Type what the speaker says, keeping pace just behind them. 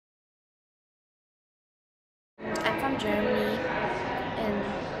from Germany, and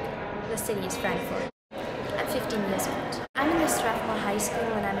the city is Frankfurt. I'm 15 years old. I'm in the Strathmore High School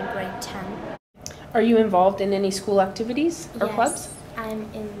and I'm in grade 10. Are you involved in any school activities or clubs? Yes, I'm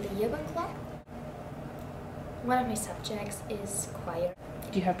in the yearbook club. One of my subjects is choir.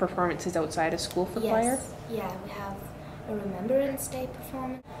 Do you have performances outside of school for choir? Yeah, we have a Remembrance Day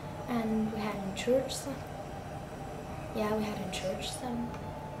performance, and we had in church some. Yeah, we had in church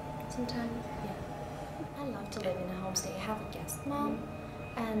sometimes. Yeah, I love to live in a homestay. I have a guest mom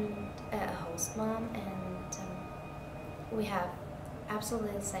and a host mom, and we have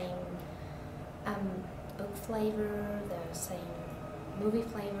absolutely the same book flavor, the same movie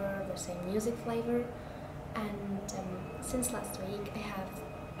flavor, the same music flavor, and since last week I have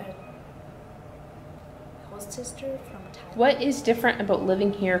a host sister from Thailand. What is different about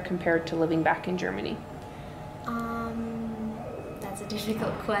living here compared to living back in Germany? That's a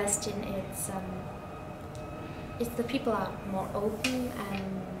difficult question. It's the people are more open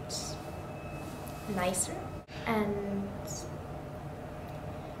and nicer, and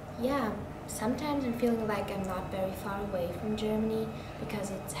yeah, sometimes I'm feeling like I'm not very far away from Germany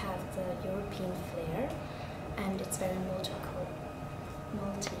because it has the European flair and it's very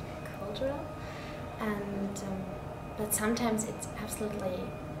multicultural, and but sometimes it's absolutely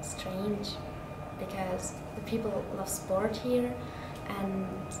strange because the people love sport here and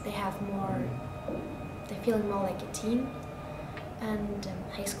they feel more like a team, and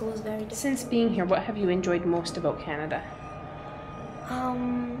high school is very different. Since being here, what have you enjoyed most about Canada? I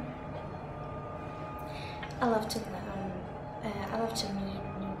love to learn. I love to meet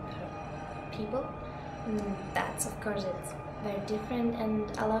new people. That's, of course, it's very different,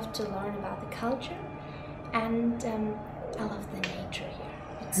 and I love to learn about the culture, and I love the nature here.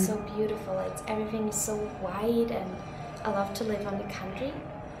 It's so beautiful. Everything is so wide, and I love to live on the country.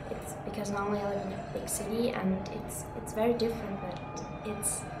 It's because normally I live in a big city, and it's very different. But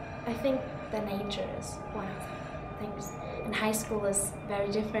I think the nature is one of the things. And high school is very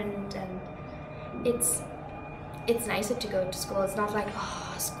different, and it's nicer to go to school. It's not like,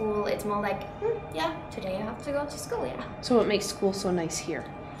 oh, school. It's more like, yeah, today I have to go to school, yeah. So what makes school so nice here?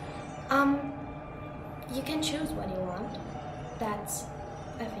 You can choose what you want. I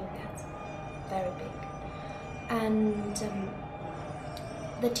think that's very big. And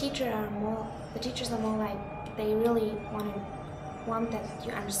the teachers are more like, they really want that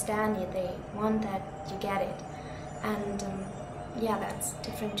you understand it. They want that you get it. And yeah, that's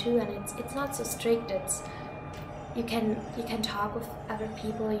different too. And it's not so strict. You can talk with other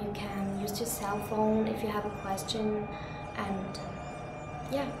people. You can use your cell phone if you have a question, and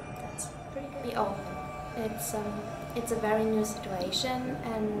yeah, that's pretty good. Be open. It's a very new situation,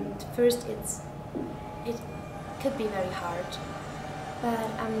 and first it could be very hard. But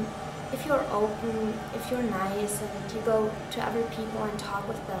if you're open, if you're nice, and you go to other people and talk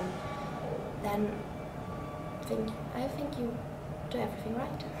with them, then I think you do everything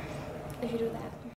right if you do that.